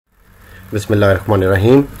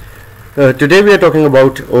Bismillahirrahmanirrahim. Today we are talking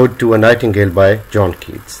about Ode to a Nightingale by John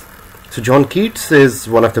Keats. So John Keats is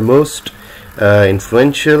one of the most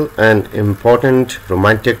influential and important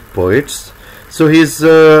romantic poets. So he is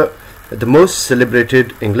the most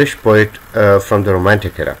celebrated English poet from the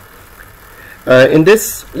Romantic era. In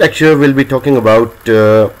this lecture we'll be talking about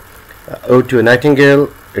Ode to a Nightingale,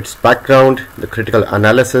 its background, the critical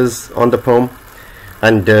analysis on the poem,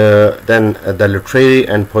 and then the literary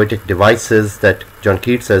and poetic devices that John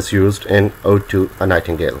Keats has used in Ode to a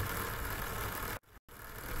Nightingale.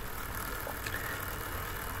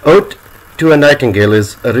 Ode to a Nightingale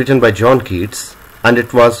is written by John Keats, and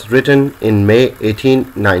it was written in May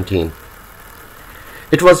 1819.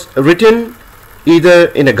 It was written either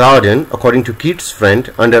in a garden, according to Keats'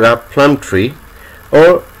 friend, under a plum tree,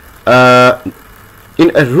 or in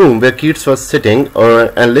a room where Keats was sitting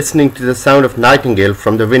and listening to the sound of nightingale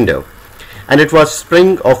from the window, and it was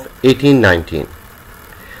spring of 1819.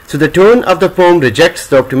 So the tone of the poem rejects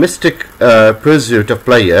the optimistic pursuit of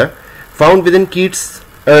pleasure found within Keats'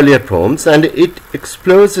 earlier poems, and it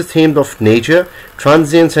explores the themes of nature,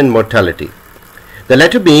 transience and mortality, the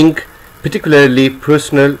latter being particularly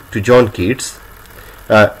personal to John Keats.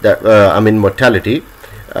 Mortality.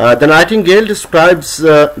 The nightingale described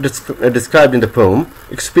in the poem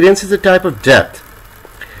experiences a type of death,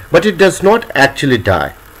 but it does not actually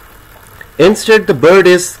die. Instead, the bird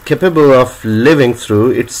is capable of living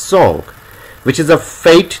through its song, which is a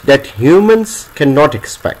fate that humans cannot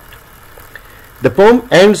expect. The poem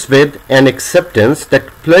ends with an acceptance that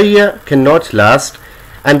pleasure cannot last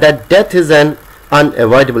and that death is an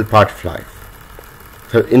unavoidable part of life.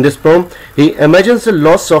 So in this poem, he imagines the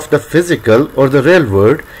loss of the physical or the real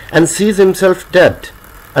world and sees himself dead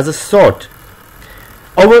as a thought,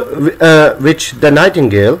 over which the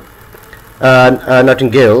nightingale,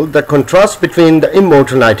 the contrast between the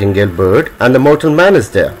immortal nightingale bird and the mortal man is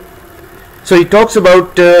there. So he talks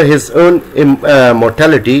about his own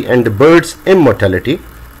mortality and the bird's immortality.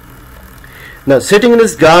 Now, sitting in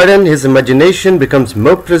his garden, his imagination becomes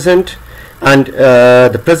more present, and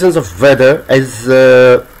the presence of weather is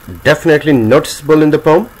definitely noticeable in the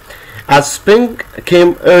poem, as spring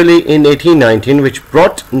came early in 1819, which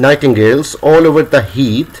brought nightingales all over the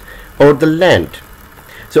heath or the land.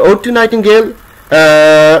 So Ode to Nightingale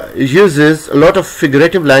uses a lot of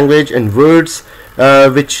figurative language and words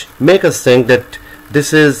which make us think that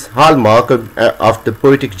this is hallmark of the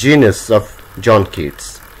poetic genius of John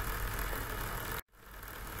Keats.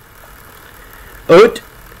 Ode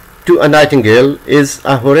to a Nightingale is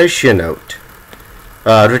a Horatian ode,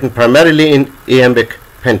 written primarily in iambic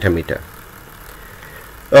pentameter.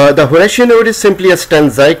 The Horatian ode is simply a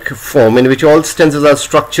stanzaic form in which all stanzas are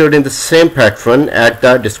structured in the same pattern at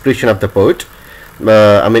the discretion of the poet.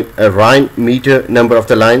 A rhyme, meter, number of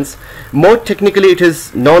the lines. More technically, it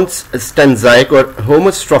is non-stanzaic or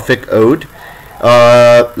homostrophic ode.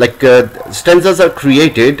 Stanzas are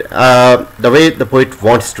created the way the poet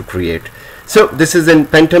wants to create. So this is in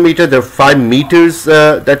pentameter. There are 5 meters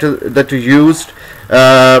that are used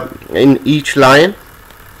in each line,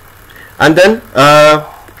 and then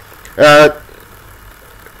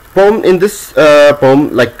poem in this poem,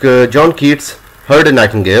 John Keats heard a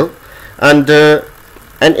nightingale, and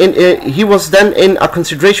he was then in a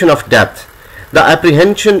consideration of depth, the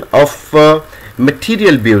apprehension of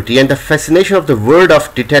material beauty, and the fascination of the word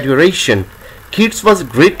of deterioration. Keats was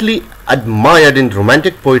greatly admired in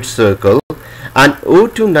romantic poet circle, and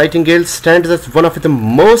Ode to Nightingale stands as one of the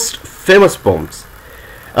most famous poems.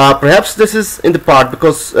 Perhaps this is in the part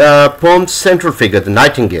because poem's central figure, the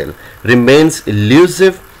nightingale, remains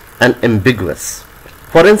elusive and ambiguous.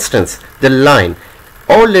 For instance, the line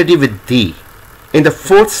 "already with thee" in the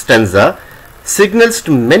 4th stanza signals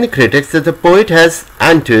to many critics that the poet has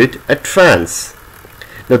entered a trance.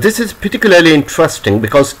 Now this is particularly interesting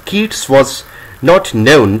because Keats was not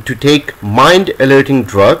known to take mind-alerting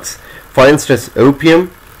drugs, for instance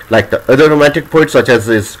opium, like the other romantic poets such as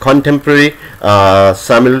his contemporary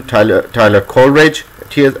Samuel Tyler Coleridge,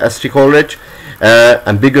 T.S.T. Coleridge.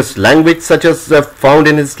 Ambiguous language such as found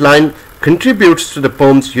in his line contributes to the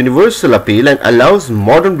poem's universal appeal and allows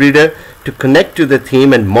modern reader to connect to the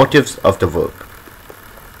theme and motives of the work.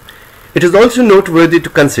 It is also noteworthy to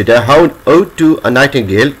consider how Ode to a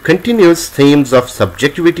Nightingale continues themes of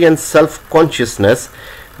subjectivity and self-consciousness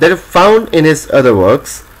that are found in his other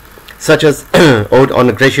works, such as Ode on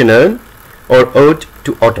a Grecian Urn or Ode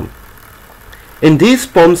to Autumn. In these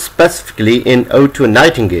poems, specifically in Ode to a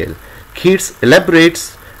Nightingale, Keats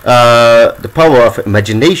elaborates the power of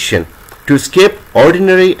imagination to escape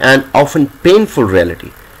ordinary and often painful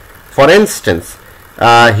reality. For instance,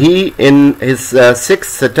 He, in his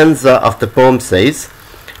sixth stanza of the poem, says,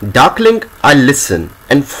 "Darkling, I listen,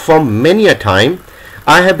 and for many a time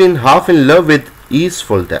I have been half in love with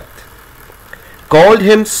easeful death. Called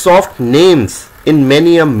him soft names in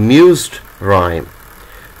many a mused rhyme,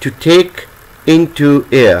 to take into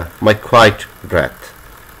air my quiet breath."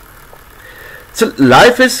 So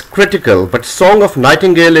life is critical, but Song of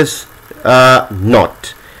Nightingale is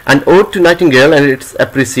not. An ode to Nightingale and its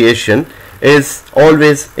appreciation is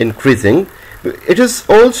always increasing. It is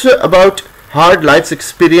also about hard life's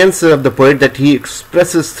experiences of the poet that he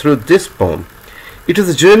expresses through this poem. It is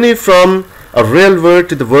a journey from a real world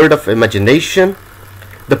to the world of imagination.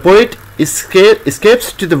 The poet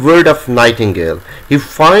escapes to the world of Nightingale. He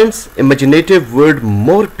finds imaginative world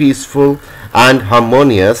more peaceful and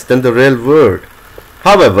harmonious than the real world.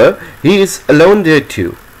 However, he is alone there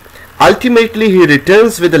too. Ultimately, he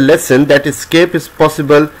returns with a lesson that escape is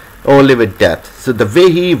possible only with death. So the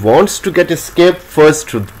way he wants to get escape, first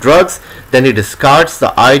through drugs, then he discards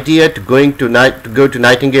the idea to go to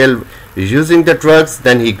Nightingale using the drugs,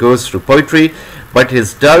 then he goes through poetry, but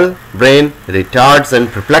his dull brain retards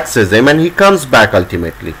and perplexes him, and he comes back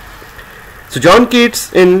ultimately. So John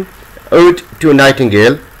Keats, in Ode to a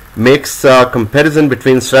Nightingale, makes a comparison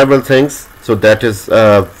between several things. So that is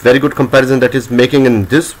a very good comparison that is making in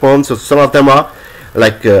this poem. So some of them are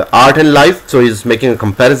like art and life. So he's making a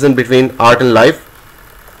comparison between art and life,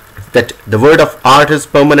 that the word of art is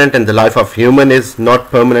permanent and the life of human is not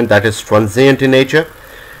permanent, that is transient in nature.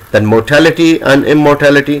 Then mortality and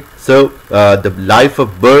immortality. So the life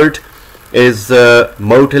of bird is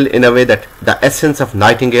mortal in a way that the essence of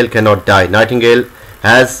Nightingale cannot die. Nightingale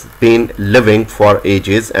has been living for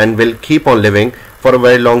ages and will keep on living for a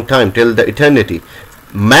very long time, till the eternity.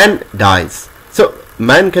 Man dies. So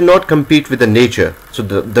man cannot compete with the nature. So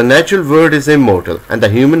the natural world is immortal and the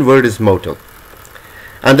human world is mortal.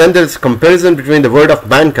 And then there is comparison between the word of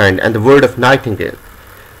mankind and the word of Nightingale.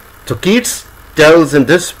 So Keats tells in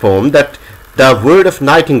this poem that the word of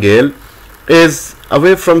Nightingale is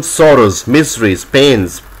away from sorrows, miseries,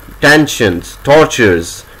 pains, tensions,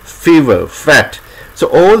 tortures, fever, fret. So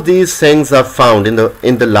all these things are found in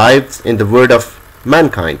the word of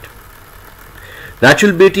mankind.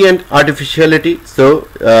 Natural beauty and artificiality. So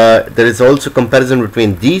there is also comparison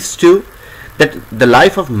between these two, that the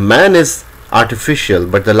life of man is artificial,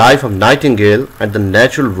 but the life of Nightingale and the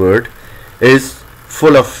natural world is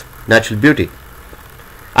full of natural beauty.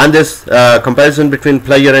 And this comparison between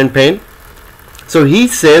pleasure and pain. So he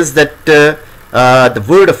says that the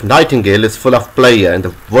word of Nightingale is full of pleasure and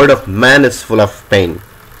the word of man is full of pain.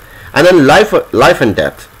 And then life and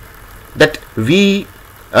death, that he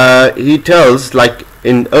tells, like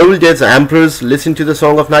in old days emperors listened to the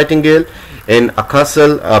song of Nightingale, in a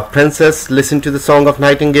castle a princess listened to the song of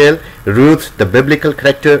Nightingale, Ruth the biblical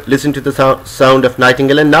character listened to the sound of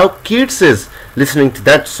Nightingale, and now Keats is listening to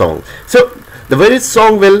that song. So the very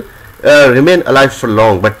song will remain alive for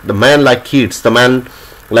long, but the man like Keats, the man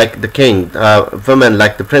like the king, women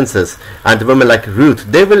like the princess, and the women like Ruth,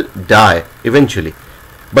 they will die eventually.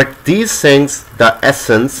 But these things, the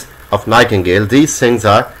essence of Nightingale, these things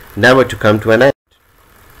are never to come to an end.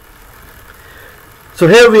 So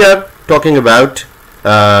here we are talking about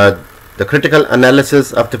the critical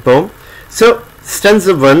analysis of the poem. So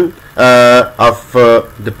stanza 1 of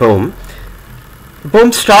the poem. The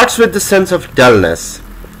poem starts with the sense of dullness.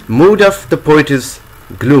 Mood of the poet is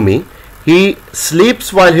gloomy. He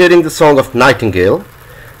sleeps while hearing the song of Nightingale.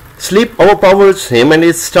 Sleep overpowers him and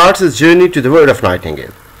he starts his journey to the word of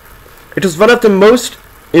Nightingale. It is one of the most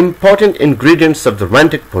important ingredients of the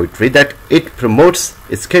romantic poetry that it promotes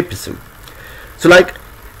escapism. So like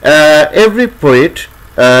every poet,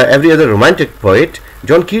 every other romantic poet,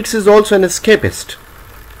 John Keats is also an escapist.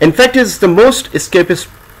 In fact, he is the most escapist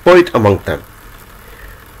poet among them.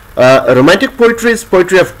 Romantic poetry is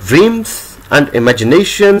poetry of dreams and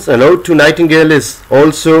imaginations. An ode to Nightingale is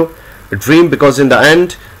also a dream, because in the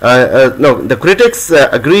end, the critics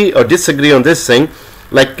agree or disagree on this thing.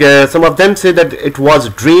 Like some of them say that it was a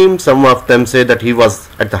dream, some of them say that he was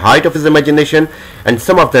at the height of his imagination, and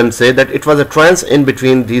some of them say that it was a trance in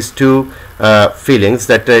between these two feelings,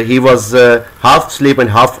 that he was half asleep and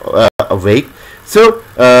half awake. So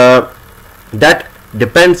that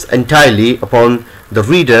depends entirely upon the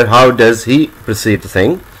reader, how does he perceive the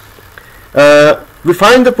thing. We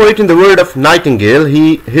find the poet in the word of Nightingale.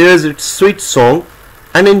 He hears its sweet song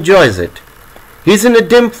and enjoys it. He is in a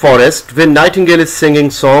dim forest where Nightingale is singing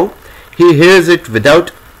song. He hears it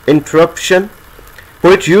without interruption.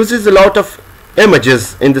 Poet uses a lot of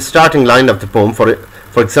images in the starting line of the poem.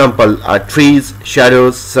 For example, trees,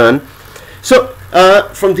 shadows, sun. So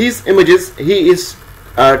from these images he is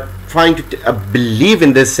trying to believe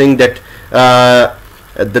in this thing that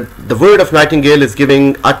the word of Nightingale is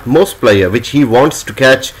giving utmost pleasure, which he wants to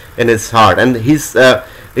catch in his heart, and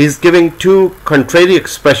he's giving two contrary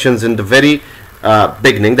expressions in the very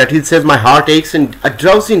beginning, that he says, my heart aches and a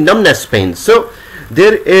drowsy numbness pains. So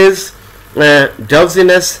there is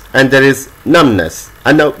drowsiness and there is numbness,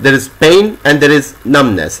 and now there is pain and there is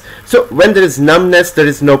numbness. So when there is numbness, there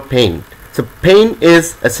is no pain. So pain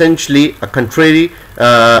is essentially a contrary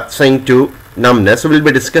thing to numbness. So we'll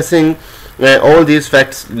be discussing all these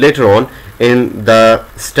facts later on in the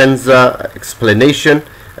stanza explanation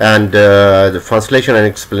and the translation and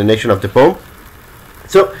explanation of the poem.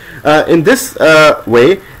 So in this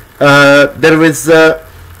way, there is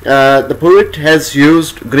the poet has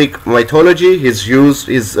used Greek mythology. He's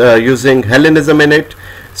using Hellenism in it,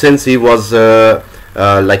 since he was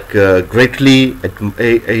greatly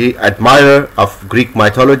a admirer of Greek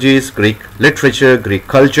mythologies, Greek literature, Greek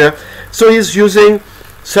culture. So he's using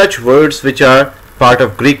such words which are part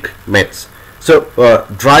of Greek myths. So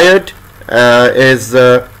Dryad is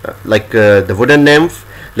the wooden nymph.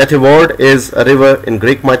 Lethe is a river in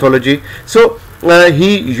Greek mythology. So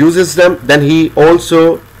he uses them. Then he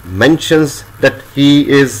also mentions that he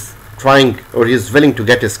is trying, or he is willing to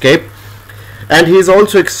get escape, and he is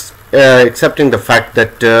also accepting the fact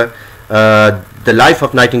that the life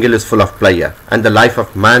of Nightingale is full of pleasure, and the life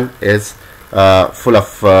of man is full of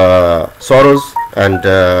sorrows and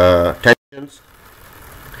tensions.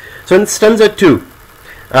 So in stanza 2,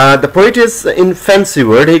 the poet is in fancy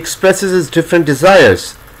word. He expresses his different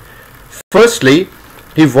desires. Firstly,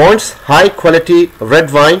 he wants high quality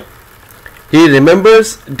red wine. He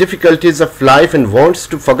remembers difficulties of life and wants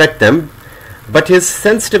to forget them, but his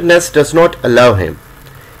sensitiveness does not allow him.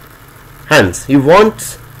 Hence, he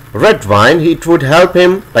wants red wine. It would help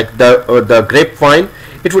him, like the grapevine.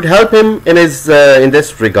 It would help him in his in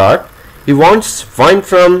this regard. He wants wine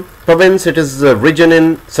from Provence. It is a region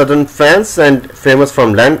in southern France and famous for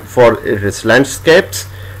its landscapes,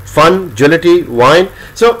 fun, jollity, wine.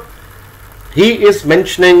 So he is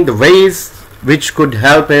mentioning the ways which could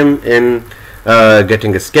help him in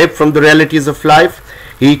getting escape from the realities of life.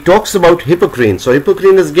 He talks about Hippocrene. So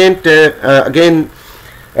Hippocrene is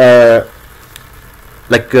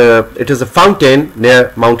it is a fountain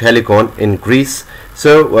near Mount Helicon in Greece.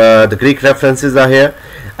 So the Greek references are here,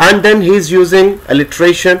 and then he is using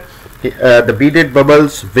alliteration. The beaded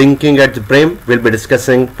bubbles winking at the brim. We'll be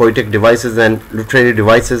discussing poetic devices and literary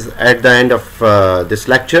devices at the end of this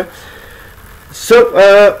lecture.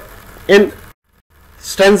 So in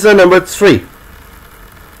stanza number 3,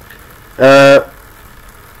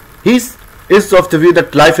 he is of the view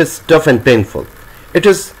that life is tough and painful. It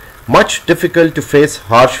is much difficult to face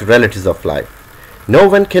harsh realities of life. No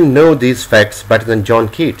one can know these facts better than John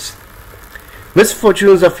Keats.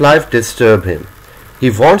 Misfortunes of life disturb him. He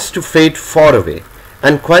wants to fade far away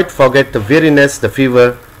and quite forget the weariness, the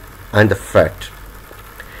fever, and the fret.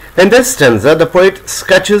 In this stanza, the poet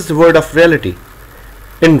sketches the world of reality.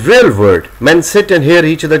 In real world, men sit and hear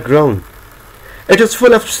each other groan. It is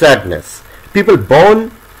full of sadness. People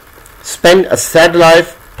born spend a sad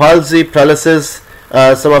life, palsy, paralysis.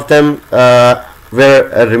 Some of them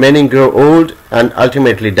remaining grow old and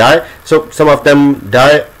ultimately die. So some of them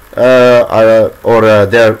die or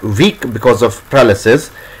they are weak because of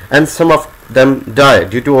paralysis, and some of them die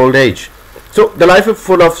due to old age. So the life is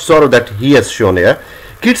full of sorrow that he has shown here.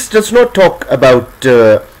 Keats does not talk about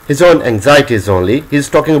his own anxieties only. He is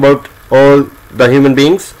talking about all the human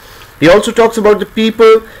beings. He also talks about the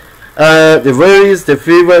people, the worries, the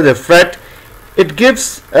fever, the fret. It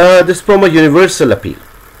gives this poem a universal appeal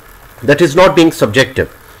that is not being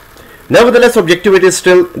subjective. Nevertheless, objectivity is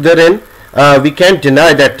still therein. We can't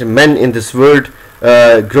deny that men in this world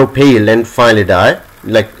grow pale and finally die.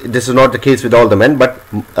 Like, this is not the case with all the men, but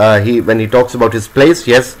when he talks about his place,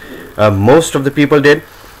 yes, most of the people did.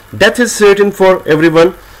 Death is certain for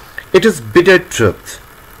everyone. It is bitter truth.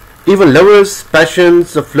 Even lovers'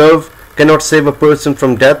 passions of love cannot save a person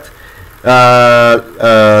from death.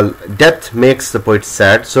 Death makes the poet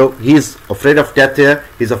sad. So he is afraid of death here.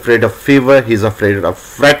 He is afraid of fever. He is afraid of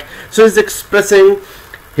fret. So he is expressing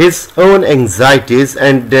his own anxieties,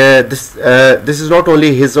 and this is not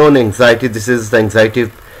only his own anxiety. This is the anxiety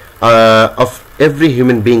of every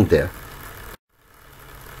human being there.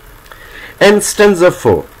 And stanza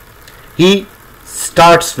 4, he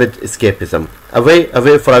starts with escapism. Away,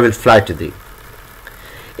 away, for I will fly to thee.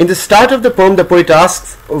 In the start of the poem, the poet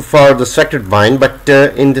asks for the sacred wine, but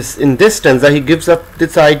in this stanza, he gives up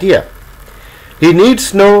this idea. He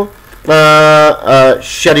needs no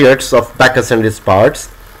chariots of Bacchus and his parts.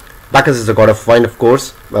 Bacchus is the god of wine, of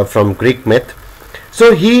course, from Greek myth.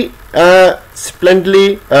 So he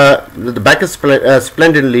splendidly, the Bacchus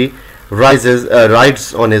splendidly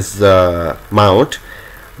rides on his mount,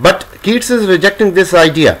 but Keats is rejecting this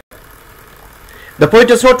idea. The poet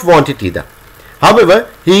does not want it either. However,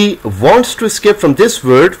 he wants to escape from this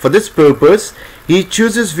world. For this purpose, he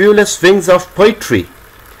chooses viewless wings of poetry.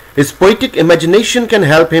 His poetic imagination can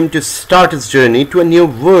help him to start his journey to a new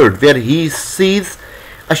world where he sees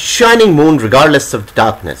a shining moon regardless of the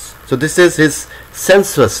darkness. So this is his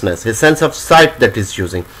sensuousness, his sense of sight that he's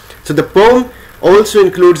using. So the poem also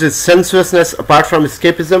includes his sensuousness apart from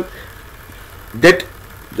escapism, that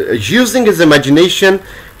using his imagination,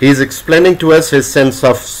 he is explaining to us his sense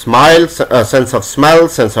of smell, sense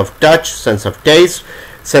of touch, sense of taste,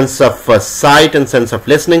 sense of sight, and sense of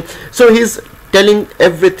listening. So he is telling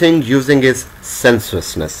everything using his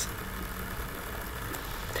sensuousness.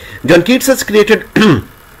 John Keats has created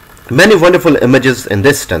many wonderful images in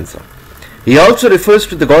this stanza. He also refers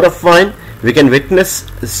to the god of wine. We can witness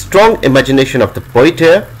the strong imagination of the poet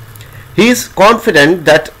here. He is confident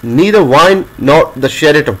that neither wine nor the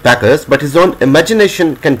chariot of Bacchus, but his own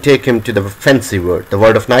imagination can take him to the fancy world, the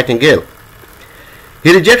world of Nightingale.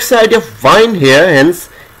 He rejects the idea of wine here, hence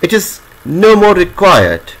it is no more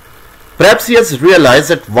required. Perhaps he has realized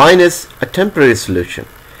that wine is a temporary solution.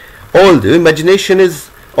 Although imagination is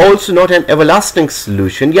also not an everlasting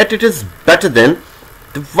solution, yet it is better than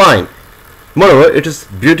the wine. Moreover, it is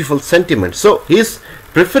beautiful sentiment. So he is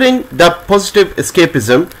preferring the positive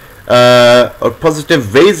escapism or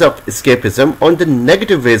positive ways of escapism on the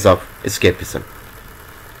negative ways of escapism.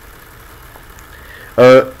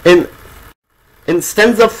 In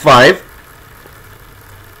stanza 5,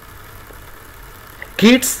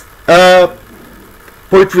 Keats'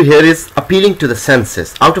 poetry here is appealing to the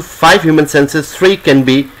senses. Out of 5 human senses, 3 can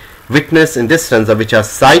be witnessed in this stanza, which are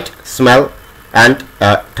sight, smell, and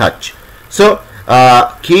touch. So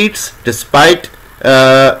Keats, despite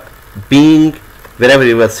being wherever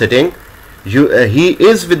he was sitting, he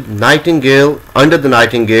is with Nightingale, under the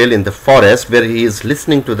Nightingale in the forest, where he is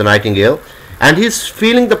listening to the Nightingale, and he is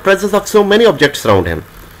feeling the presence of so many objects around him.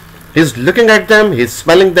 He is looking at them, he is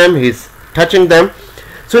smelling them, he is touching them.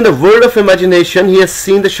 So in the world of imagination, he has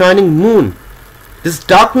seen the shining moon. There is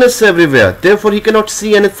darkness everywhere, therefore he cannot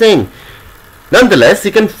see anything. Nonetheless,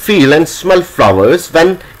 he can feel and smell flowers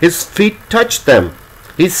when his feet touch them.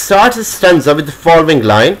 He starts his stanza with the following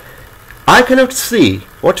line: I cannot see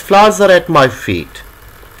what flowers are at my feet,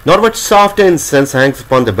 nor what soft incense hangs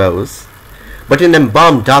upon the boughs, but in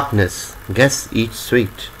embalmed darkness guess each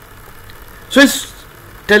sweet. So he's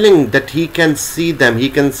telling that he can see them, he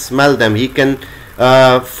can smell them, he can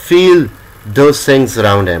feel those things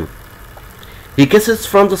around him. He guesses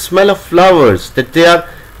from the smell of flowers that they are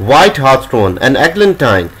white hawthorn and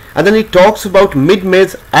eglantine, and then he talks about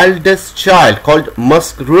mid-May's eldest child called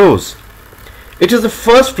musk rose. It is the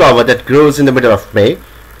first flower that grows in the middle of May.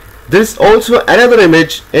 There is also another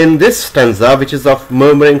image in this stanza which is of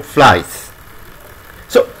murmuring flies.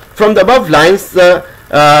 So from the above lines,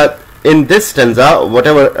 in this stanza,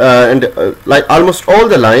 like almost all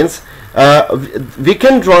the lines, we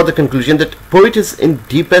can draw the conclusion that poet is in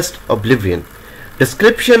deepest oblivion.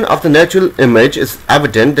 Description of the natural image is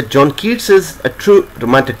evident that John Keats is a true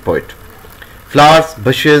romantic poet. Flowers,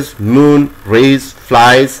 bushes, moon, rays,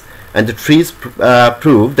 flies, and the trees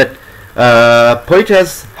prove that poet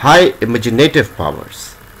has high imaginative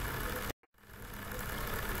powers.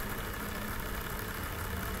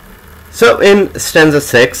 So in stanza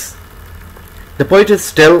 6, the poet is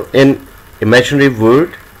still in imaginary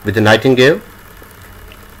world with the Nightingale.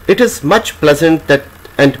 It is much pleasant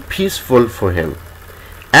and peaceful for him,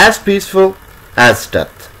 as peaceful as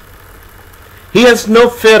death. He has no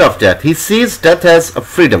fear of death. He sees death as a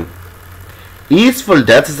freedom. Easeful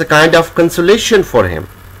death is a kind of consolation for him.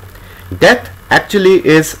 Death actually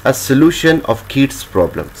is a solution of Keats'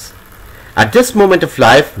 problems. At this moment of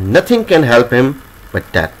life, nothing can help him but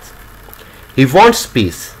death. He wants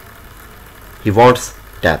peace. He wants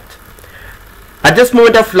death. At this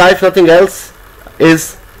moment of life, nothing else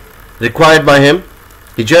is required by him.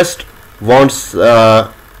 He just wants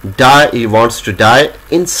he wants to die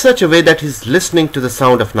in such a way that he is listening to the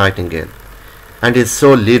sound of Nightingale, and his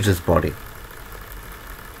soul leaves his body.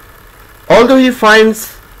 Although he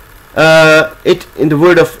finds it in the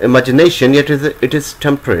world of imagination, yet it is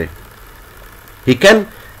temporary. He can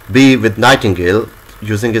be with Nightingale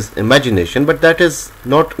using his imagination, but that is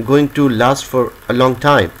not going to last for a long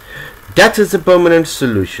time. Death is a permanent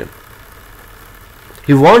solution.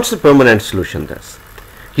 He wants a permanent solution thus.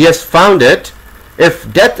 He has found it.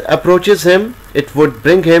 If death approaches him, it would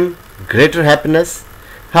bring him greater happiness.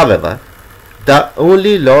 However, The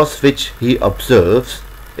only loss which he observes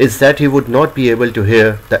is that he would not be able to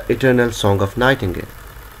hear the eternal song of nightingale.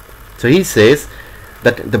 So he says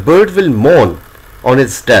that the bird will mourn on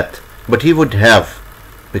his death, but he would have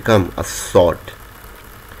become a sod.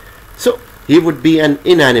 So he would be an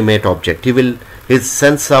inanimate object. His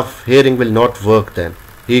sense of hearing will not work then.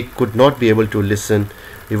 He could not be able to listen.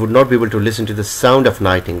 He would not be able to listen to the sound of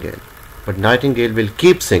nightingale. But nightingale will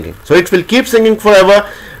keep singing. So it will keep singing forever.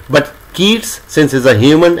 But Keats, since he's a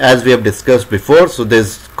human, as we have discussed before, so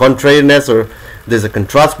there's contrariness, or there's a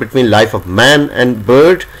contrast between life of man and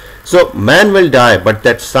bird. So man will die, but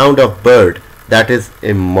that sound of bird, that is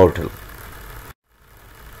immortal.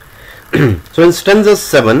 So in stanza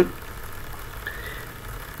 7,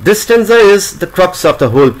 this stanza is the crux of the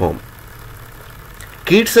whole poem.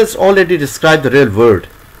 Keats has already described the real word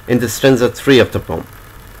in the stanza 3 of the poem.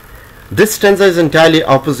 This stanza is entirely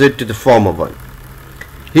opposite to the former one.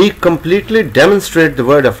 He completely demonstrates the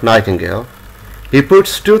word of nightingale. He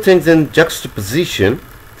puts two things in juxtaposition,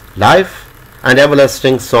 life and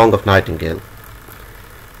everlasting song of nightingale.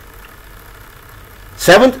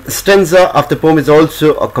 Seventh stanza of the poem is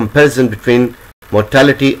also a comparison between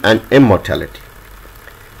mortality and immortality.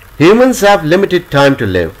 Humans have limited time to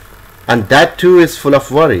live, and that too is full of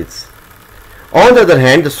worries. On the other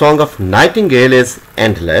hand, the song of nightingale is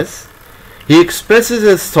endless. He expresses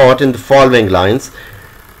his thought in the following lines,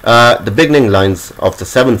 the beginning lines of the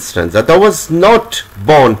seventh stanza: "Thou was not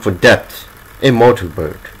born for death, immortal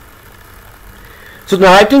bird." So the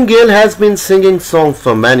nightingale has been singing songs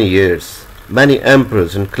for many years. Many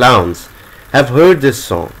emperors and clowns have heard this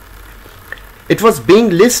song. It was being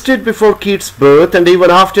listed before Keats' birth, and even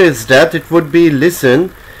after his death it would be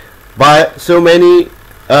listened by so many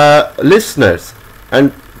listeners,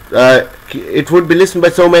 and it would be listened by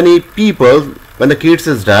so many people when the Keats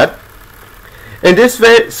is dead. In this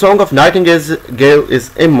way, Song of Nightingale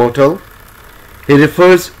is immortal. He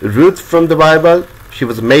refers Ruth from the Bible. She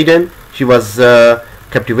was a maiden. She was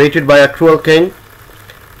captivated by a cruel king.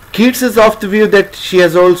 Keats is of the view that she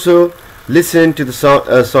has also listened to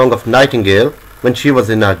the Song of Nightingale when she was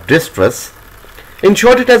in her distress. In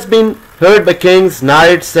short, it has been heard by kings,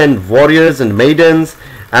 knights and warriors and maidens,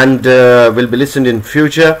 and will be listened in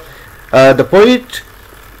future. The poet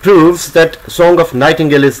proves that Song of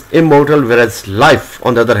Nightingale is immortal, whereas life,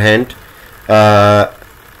 on the other hand,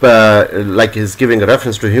 like he's giving a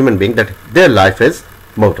reference to a human being, that their life is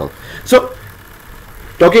mortal. So,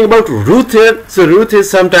 talking about Ruth here, so Ruth is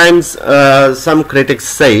sometimes, some critics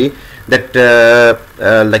say that,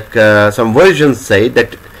 some versions say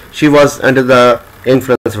that she was under the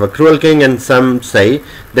influence of a cruel king, and some say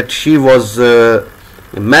that she was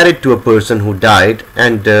married to a person who died,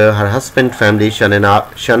 and her husband family shun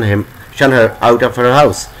her out of her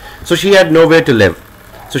house. So she had nowhere to live.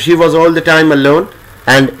 So she was all the time alone,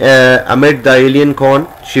 and amid the alien corn,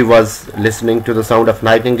 she was listening to the sound of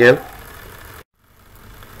nightingale.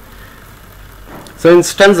 So in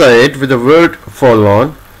stanza 8, with the word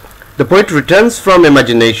forlorn, the poet returns from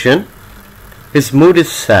imagination. His mood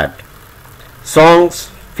is sad.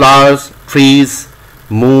 Songs, flowers, trees,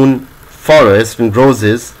 moon, forest and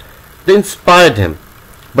roses, they inspired him,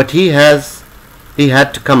 but he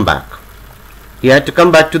had to come back. He had to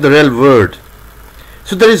come back to the real world.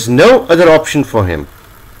 So there is no other option for him.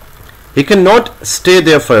 He cannot stay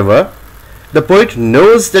there forever. The poet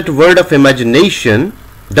knows that word of imagination,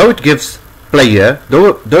 though it gives pleasure,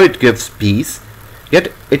 though it gives peace,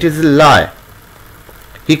 yet it is a lie.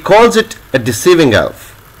 He calls it a deceiving elf.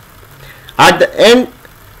 At the end,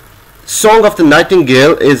 Song of the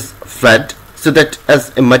Nightingale is fled, so that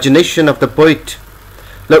as imagination of the poet,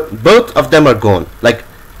 look, both of them are gone. Like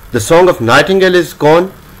the Song of Nightingale is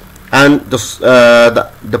gone, and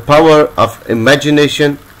the power of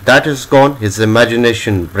imagination, that is gone. His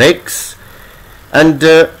imagination breaks, and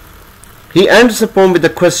he ends the poem with a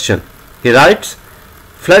question. He writes,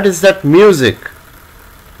 "Fled is that music.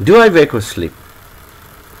 Do I wake or sleep?"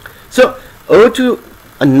 So, Ode to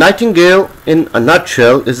a Nightingale in a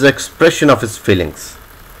nutshell is the expression of his feelings.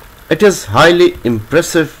 It is highly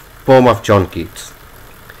impressive poem of John Keats.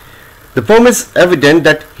 The poem is evident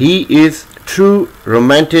that he is true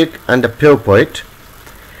romantic and a pure poet.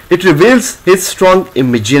 It reveals his strong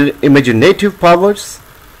imaginative powers.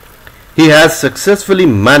 He has successfully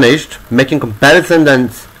managed making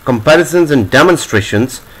comparisons and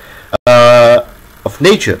demonstrations of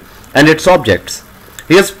nature and its objects.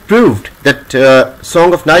 He has proved that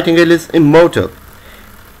Song of Nightingale is immortal.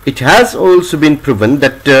 It has also been proven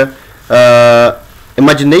that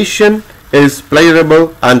imagination is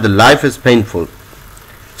pleasurable and the life is painful.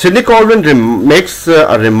 Sidney Colvin makes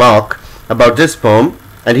a remark about this poem,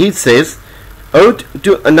 and he says, Ode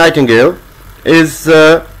to a Nightingale is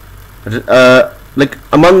like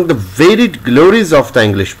among the varied glories of the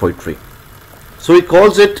English poetry. So he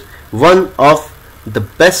calls it one of the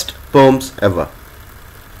best poems ever.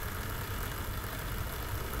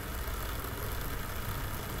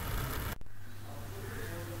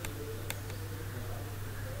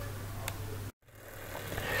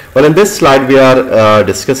 Well, in this slide we are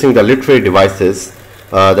discussing the literary devices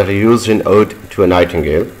that are used in Ode to a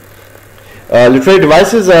Nightingale. Literary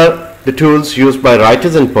devices are the tools used by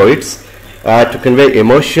writers and poets to convey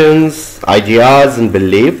emotions, ideas and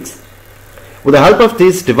beliefs. With the help of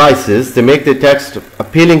these devices, they make the text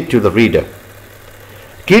appealing to the reader.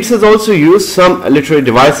 Keats has also used some literary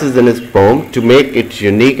devices in his poem to make it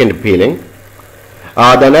unique and appealing.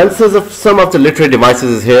 The analysis of some of the literary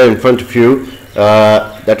devices is here in front of you,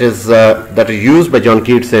 that are used by John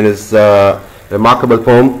Keats in his remarkable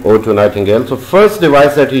poem Ode to a Nightingale. So first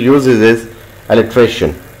device that he uses is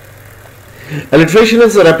alliteration. Alliteration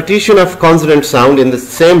is a repetition of consonant sound in the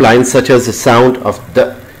same line, such as the sound of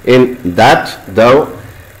the in that, thou,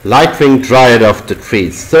 light-winged dryad of the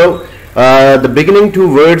trees. So the beginning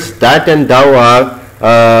two words that and thou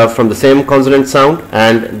are from the same consonant sound,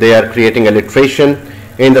 and they are creating alliteration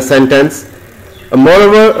in the sentence.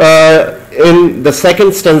 Moreover, in the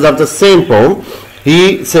second stanza of the same poem,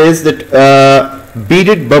 he says that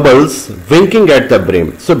beaded bubbles winking at the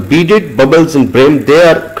brim. So beaded bubbles and brim, they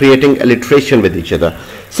are creating alliteration with each other.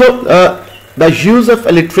 So the use of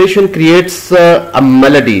alliteration creates a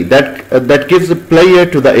melody that gives a pleasure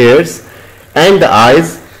to the ears and the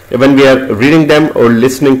eyes when we are reading them or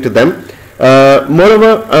listening to them.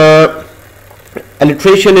 Moreover,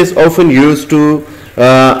 alliteration is often used to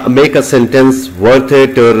make a sentence worth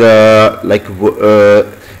it, or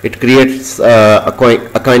it creates a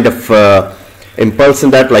kind of impulse in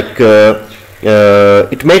that,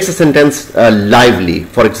 it makes a sentence lively.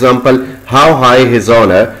 For example, how high his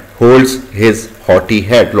honor holds his haughty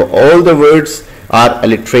head. All the words are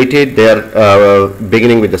alliterated, they are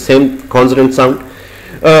beginning with the same consonant sound.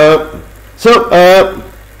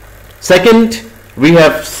 Second, we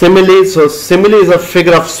have simile. So simile is a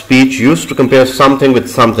figure of speech used to compare something with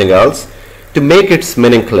something else to make its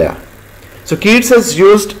meaning clear. So Keats has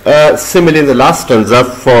used simile in the last stanza,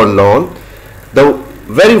 forlorn. The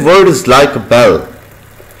very word is like a bell.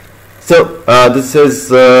 So this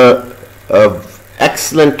is an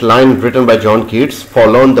excellent line written by John Keats.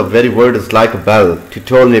 Forlorn, the very word is like a bell to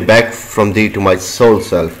toll me back from thee to my soul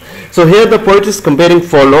self. So here the poet is comparing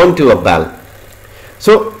forlorn to a bell.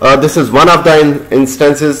 So this is one of the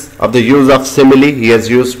instances of the use of simile. He has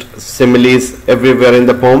used similes everywhere in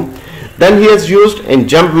the poem. Then he has used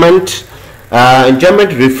enjambment.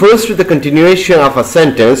 Enjambment refers to the continuation of a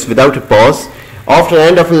sentence without a pause after the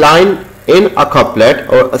end of a line in a couplet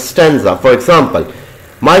or a stanza. For example,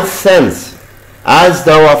 my sense as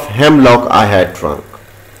though of hemlock I had drunk,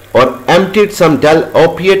 or emptied some dull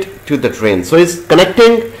opiate to the drain. So he's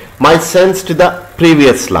connecting my sense to the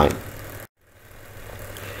previous line.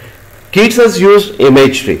 Keats has used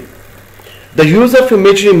imagery. The use of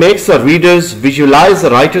imagery makes the readers visualize the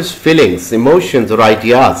writer's feelings, emotions, or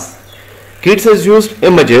ideas. Keats has used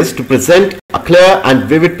images to present a clear and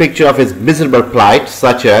vivid picture of his miserable plight,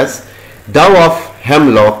 such as, thou of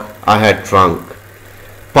hemlock I had drunk,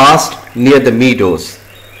 passed near the meadows,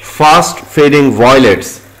 fast fading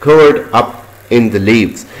violets covered up in the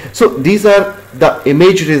leaves. So these are the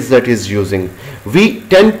imageries that he's using. We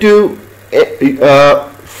tend to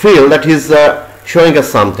feel that he's showing us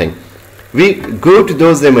something. We go to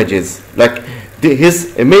those images, like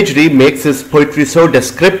his imagery makes his poetry so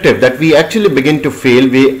descriptive that we actually begin to feel,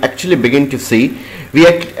 we actually begin to see, we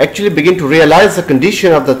actually begin to realize the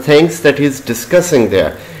condition of the things that he's discussing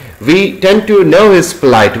there. We tend to know his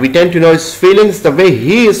plight, we tend to know his feelings the way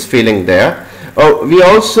he is feeling there. We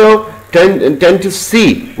also tend to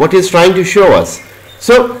see what he's trying to show us.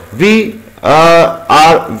 So we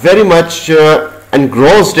are very much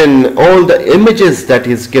engrossed in all the images that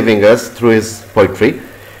he's giving us through his poetry.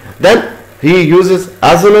 Then he uses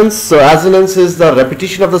assonance. So assonance is the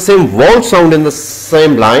repetition of the same vowel sound in the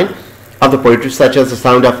same line of the poetry, such as the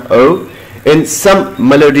sound of O in some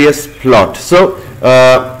melodious plot. So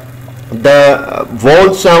the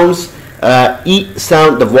vowel sounds, E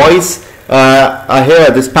sound, the voice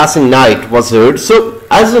here, this passing night was heard. So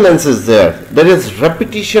assonance is there. There is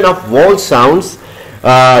repetition of vowel sounds,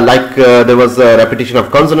 there was a repetition of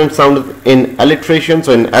consonant sound in alliteration.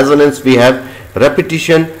 So in assonance we have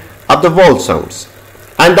repetition of the vowel sounds.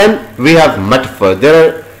 And then we have metaphor. There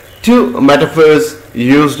are two metaphors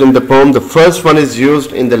used in the poem. The first one is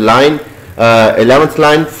used in the line 11th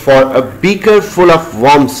line, for a beaker full of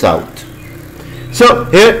warm south. So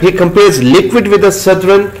here he compares liquid with the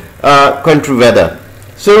southern country weather.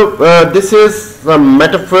 So this is a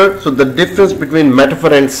metaphor. So the difference between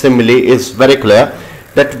metaphor and simile is very clear,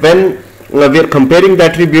 that when we are comparing the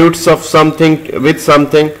attributes of something with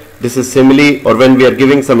something, this is simile, or when we are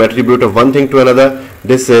giving some attribute of one thing to another,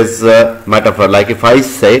 this is metaphor. Like if I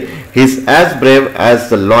say he's as brave as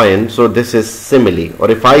the lion, so this is simile.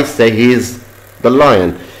 Or if I say he is the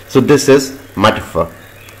lion, so this is metaphor.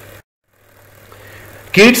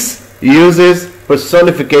 Keats uses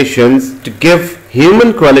personifications to give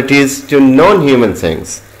human qualities to non-human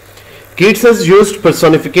things. Keats has used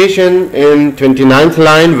personification in 29th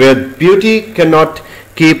line, where beauty cannot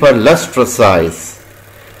keep her lustrous eyes,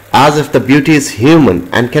 as if the beauty is human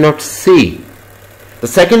and cannot see. The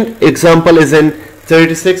second example is in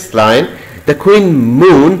 36th line. The Queen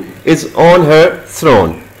Moon is on her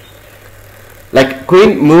throne. Like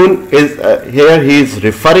Queen Moon is here he is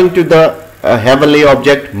referring to the heavenly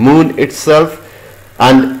object moon itself,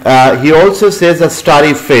 and he also says a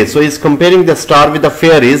starry face. So he is comparing the star with the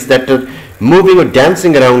fairies that are moving or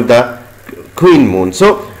dancing around the Queen Moon.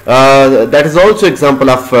 So that is also example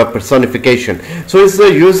of personification. So he is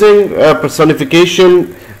using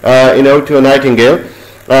personification to a nightingale.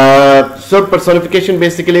 So personification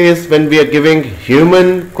basically is when we are giving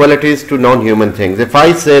human qualities to non-human things. If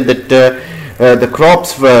I say that the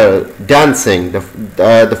crops were dancing,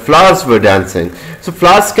 the flowers were dancing. So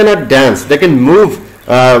flowers cannot dance; they can move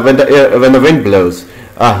when the wind blows.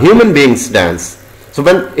 Human beings dance. So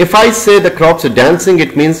if I say the crops are dancing,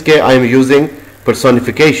 it means that I am using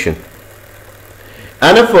personification.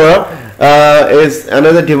 Anaphora is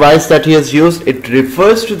another device that he has used. It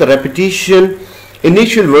refers to the repetition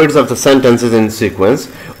initial words of the sentences in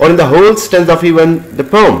sequence, or in the whole stanza of even the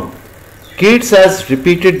poem. Keats has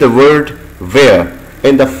repeated the word where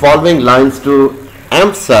in the following lines to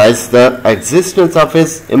emphasize the existence of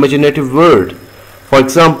his imaginative word. For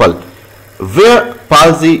example, where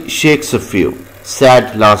palsy shakes a few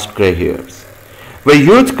sad last grey hairs, where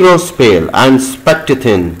youth grows pale and spectre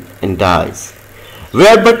thin and dies,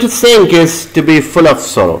 where but to think is to be full of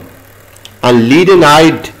sorrow and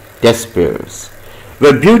leaden-eyed despairs,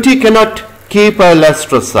 where beauty cannot keep her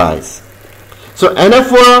lustrous eyes. So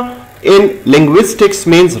anaphora in linguistics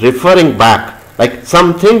means referring back, like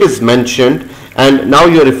something is mentioned and now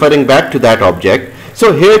you are referring back to that object.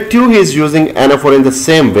 So here too he is using anaphora in the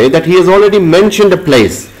same way, that he has already mentioned a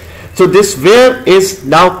place. So this where is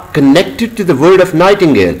now connected to the word of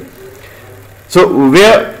nightingale. So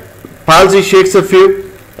where palsy shakes a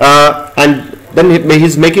few, and then he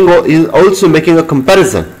is also making a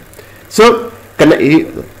comparison. So he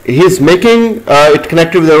is making it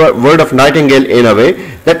connected with the word of nightingale in a way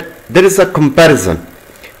that there is a comparison.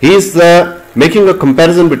 He is making a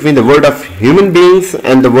comparison between the word of human beings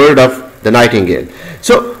and the word of the nightingale.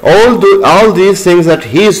 So all these things that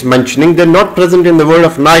he is mentioning, they are not present in the word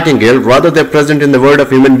of nightingale, rather they are present in the word of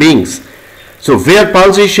human beings. So where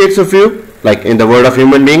palsy shakes a few, like in the word of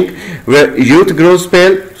human being, where youth grows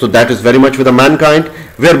pale, so that is very much with the mankind.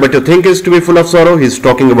 Where but to think is to be full of sorrow, he is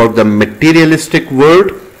talking about the materialistic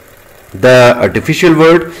word, the artificial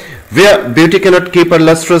word. Where beauty cannot keep her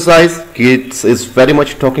lustrous eyes, Keats is very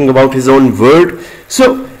much talking about his own word.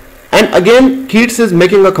 So, and again Keats is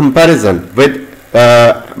making a comparison with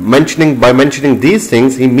mentioning these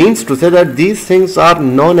things. He means to say that these things are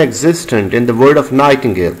non-existent in the word of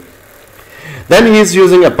nightingale. Then he is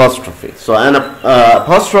using apostrophe. So an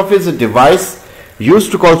apostrophe is a device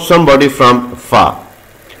used to call somebody from far.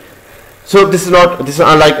 So this is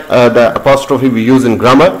unlike the apostrophe we use in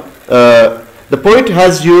grammar. The poet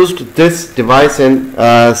has used this device in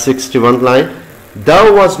 61st line.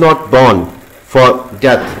 Thou was not born for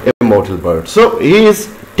death, immortal bird. So he is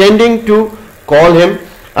tending to call him,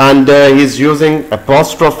 and he is using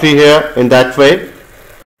apostrophe here in that way.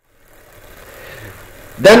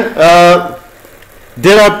 Then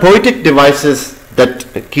there are poetic devices that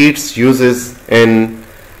Keats uses in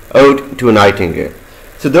Ode to a Nightingale.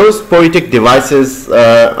 So those poetic devices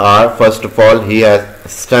are, first of all, he has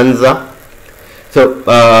stanza. So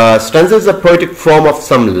stanza is a poetic form of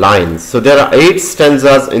some lines. So there are 8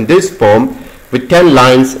 stanzas in this poem with 10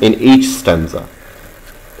 lines in each stanza.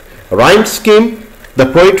 Rhyme scheme, the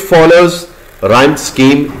poet follows rhyme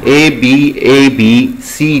scheme A, B, A, B,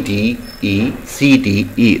 C, D, E, C, D,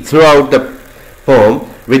 E throughout the poem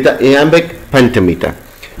with the iambic pentameter.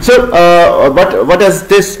 So what does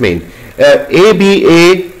this mean? A, B,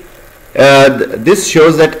 A, this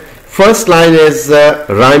shows that first line is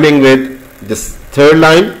rhyming with this third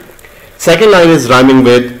line, second line is rhyming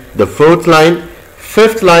with the fourth line,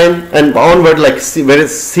 fifth line and onward, like C,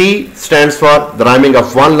 whereas C stands for the rhyming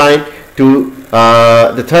of one line to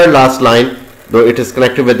the third last line, though it is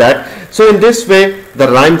connected with that. So in this way, the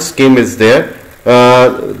rhyme scheme is there.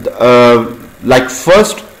 Like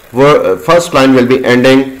first line will be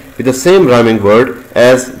ending with the same rhyming word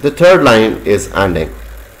as the third line is ending.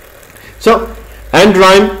 So end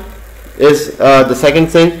rhyme is the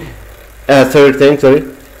third thing, sorry.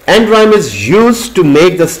 End rhyme is used to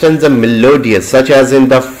make the stanza melodious, such as in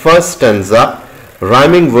the first stanza,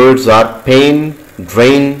 rhyming words are pain,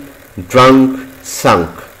 drain, drunk, sunk.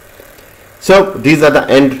 So these are the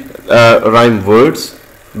end rhyme words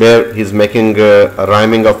where he's making a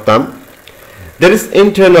rhyming of them. There is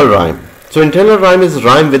internal rhyme. So internal rhyme is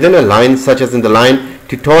rhyme within a line, such as in the line,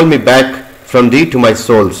 to toll me back from thee to my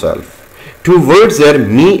soul self. Two words there,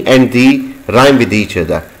 me and thee, rhyme with each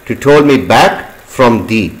other. To toll me back from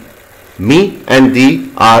thee. Me and thee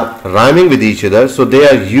are rhyming with each other, so they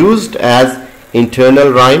are used as internal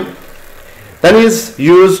rhyme. Then is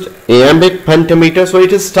used iambic pentameter. So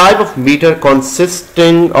it is type of meter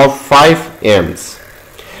consisting of 5 iambs.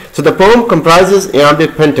 So the poem comprises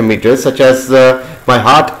iambic pentameters such as my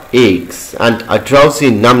heart aches and a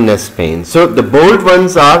drowsy numbness pain. So the bold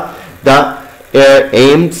ones are the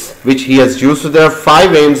aims which he has used. So there are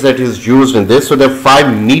 5 aims that is used in this. So there are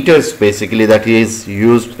 5 meters basically that he has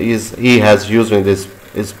used in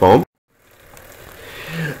his poem.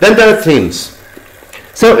 Then there are themes.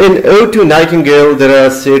 So in Ode to Nightingale there are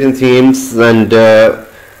certain themes, and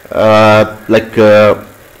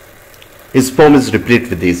his poem is replete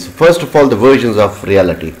with these. First of all, the versions of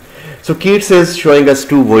reality. So Keats is showing us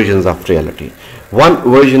 2 versions of reality. One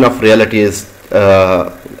version of reality is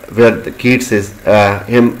where Keats is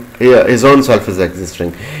his own self is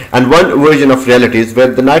existing, and one version of reality is where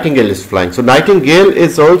the nightingale is flying. So Nightingale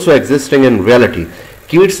is also existing in reality.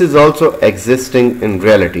 Keats is also existing in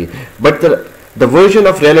reality, but the version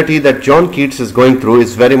of reality that John Keats is going through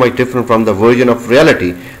is very much different from the version of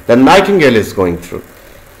reality that Nightingale is going through.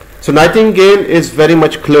 So Nightingale is very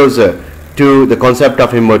much closer to the concept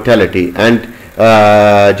of immortality, and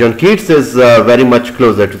John Keats is very much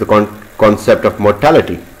closer to the concept of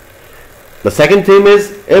mortality. The second theme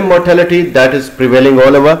is immortality, that is prevailing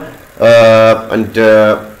all over,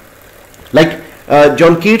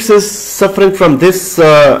 John Keats is suffering from this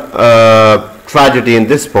tragedy in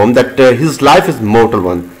this poem, that his life is mortal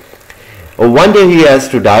one. One day he has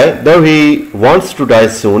to die, though he wants to die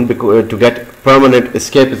soon to get permanent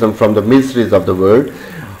escapism from the miseries of the world.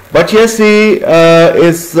 But yes, he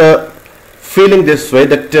is feeling this way,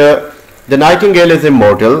 that the nightingale is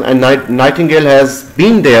immortal, and Nightingale has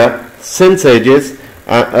been there since ages,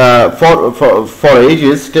 for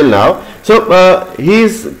ages till now. So he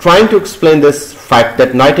is trying to explain this fact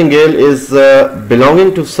that Nightingale is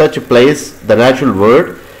belonging to such a place, the natural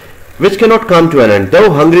world, which cannot come to an end.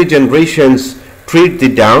 Though hungry generations treat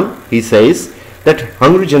thee down, he says, that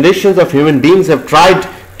hungry generations of human beings have tried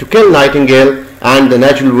to kill Nightingale and the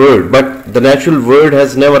natural world, but the natural world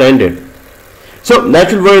has never ended. So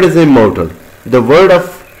natural world is immortal. The word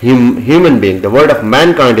of human being, the word of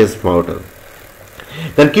mankind is mortal.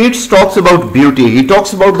 Then Keats talks about beauty. He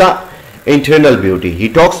talks about the internal beauty. He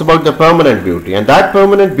talks about the permanent beauty, and that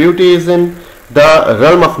permanent beauty is in the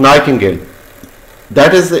realm of Nightingale.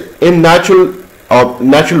 That is in natural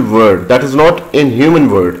world. That is not in human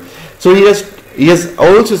world. So he has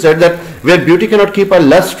also said that where beauty cannot keep a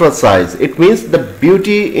lustrous eyes, it means the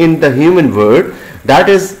beauty in the human world, that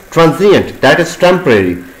is transient, that is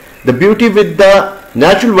temporary. The beauty with the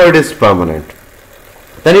natural world is permanent.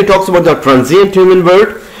 Then he talks about the transient human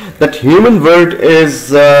world, that human world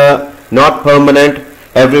is not permanent.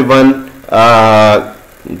 Everyone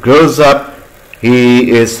grows up,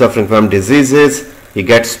 he is suffering from diseases, he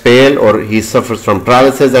gets pale, or he suffers from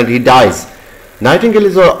paralysis, and he dies. Nightingale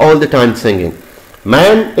is all the time singing.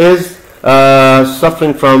 Man is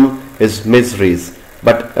suffering from his miseries,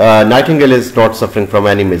 but Nightingale is not suffering from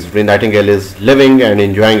any misery. Nightingale is living and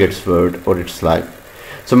enjoying its world or its life.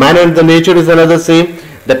 So man and the nature is another theme,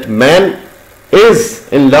 that man is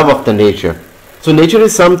in love of the nature. So nature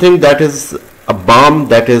is something that is a balm,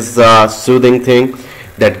 that is a soothing thing,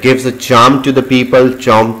 that gives a charm to the people,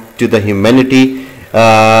 charm to the humanity.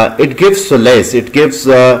 It gives solace, it gives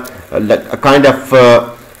a kind of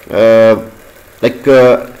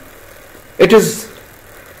it is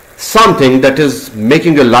something that is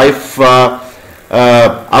making your life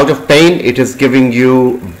out of pain. It is giving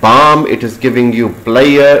you balm, it is giving you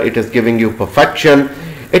pleasure, it is giving you perfection.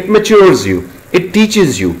 It matures you, it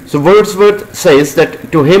teaches you. So Wordsworth says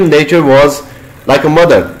that to him nature was like a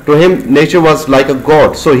mother, to him nature was like a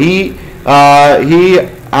god. So he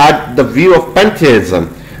had the view of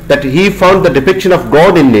pantheism, that he found the depiction of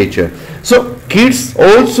God in nature. So Keats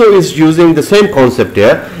also is using the same concept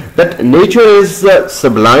here, that nature is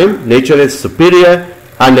sublime, nature is superior,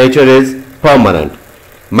 and nature is permanent.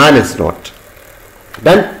 Man is not.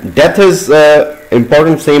 Then death is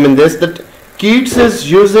important theme in this, that Keats is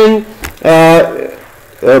using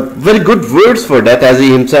very good words for death, as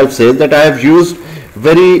he himself says, that I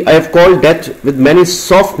have called death with many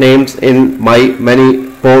soft names in my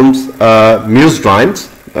many poems, muse rhymes,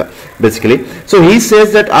 basically. So he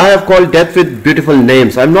says that I have called death with beautiful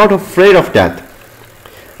names. I'm not afraid of death.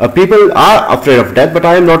 People are afraid of death, but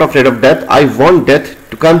I am not afraid of death. I want death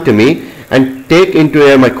to come to me and take into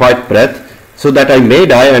air my quiet breath, so that I may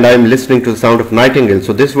die and I am listening to the sound of nightingale.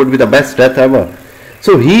 So this would be the best death ever.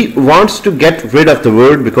 So he wants to get rid of the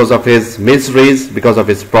world because of his miseries, because of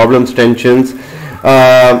his problems, tensions,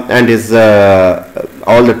 and his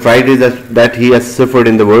all the tragedies that he has suffered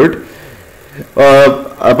in the world.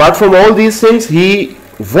 Apart from all these things, he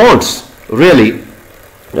wants really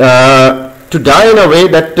to die in a way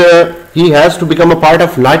that he has to become a part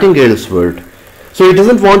of Nightingale's world. So he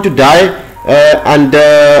doesn't want to die and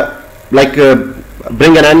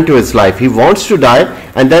bring an end to his life. He wants to die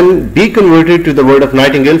and then be converted to the word of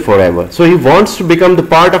Nightingale forever. So he wants to become the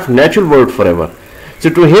part of natural world forever. So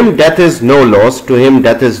to him death is no loss, to him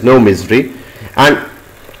death is no misery. And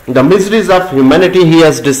the miseries of humanity, he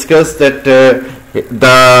has discussed that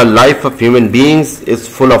the life of human beings is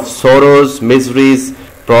full of sorrows, miseries,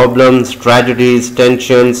 problems, tragedies,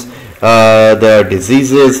 tensions, the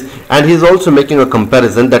diseases, and he's also making a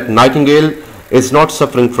comparison that Nightingale is not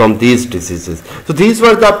suffering from these diseases. So these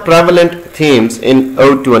were the prevalent themes in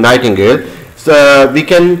Ode to a Nightingale. So we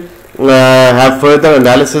can have further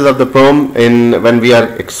analysis of the poem when we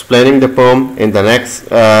are explaining the poem in the next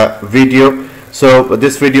video. So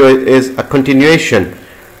this video is a continuation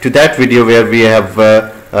to that video where we have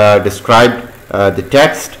described the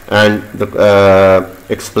text and the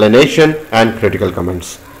explanation and critical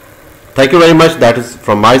comments. Thank you very much. That is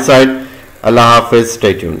from my side. Allah Hafiz.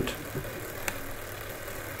 Stay tuned.